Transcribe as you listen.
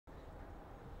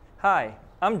Hi,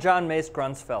 I'm Mace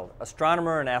Grunsfeld,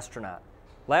 astronomer and astronaut.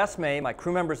 Last May, my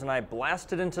crew members and I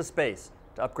blasted into space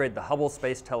to upgrade the Hubble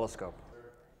Space Telescope.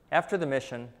 After the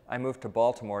mission, I moved to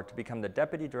Baltimore to become the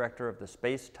Deputy Director of the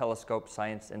Space Telescope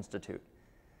Science Institute.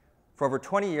 For over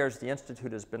 20 years, the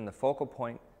Institute has been the focal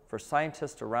point for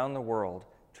scientists around the world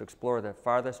to explore the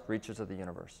farthest reaches of the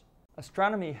universe.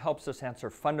 Astronomy helps us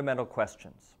answer fundamental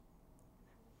questions.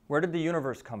 Where did the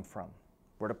universe come from?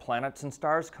 Where do planets and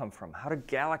stars come from? How do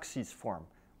galaxies form?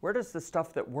 Where does the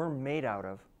stuff that we're made out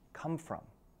of come from?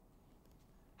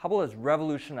 Hubble has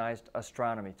revolutionized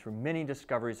astronomy through many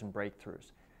discoveries and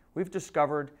breakthroughs. We've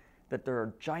discovered that there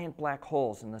are giant black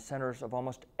holes in the centers of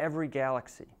almost every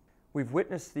galaxy. We've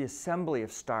witnessed the assembly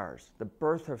of stars, the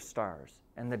birth of stars,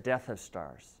 and the death of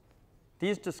stars.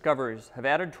 These discoveries have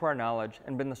added to our knowledge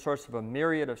and been the source of a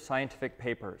myriad of scientific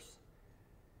papers.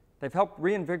 They've helped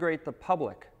reinvigorate the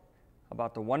public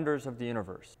about the wonders of the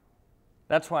universe.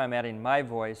 That's why I'm adding my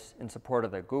voice in support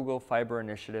of the Google Fiber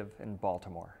initiative in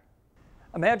Baltimore.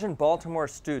 Imagine Baltimore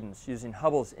students using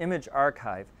Hubble's image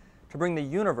archive to bring the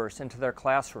universe into their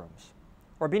classrooms,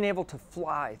 or being able to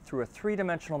fly through a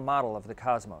three-dimensional model of the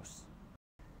cosmos.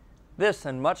 This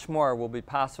and much more will be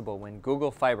possible when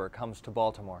Google Fiber comes to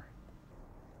Baltimore.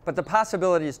 But the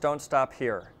possibilities don't stop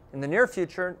here. In the near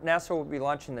future, NASA will be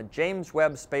launching the James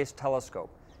Webb Space Telescope,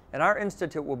 and our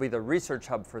institute will be the research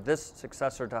hub for this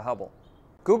successor to Hubble.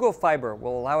 Google Fiber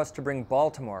will allow us to bring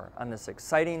Baltimore on this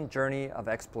exciting journey of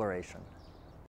exploration.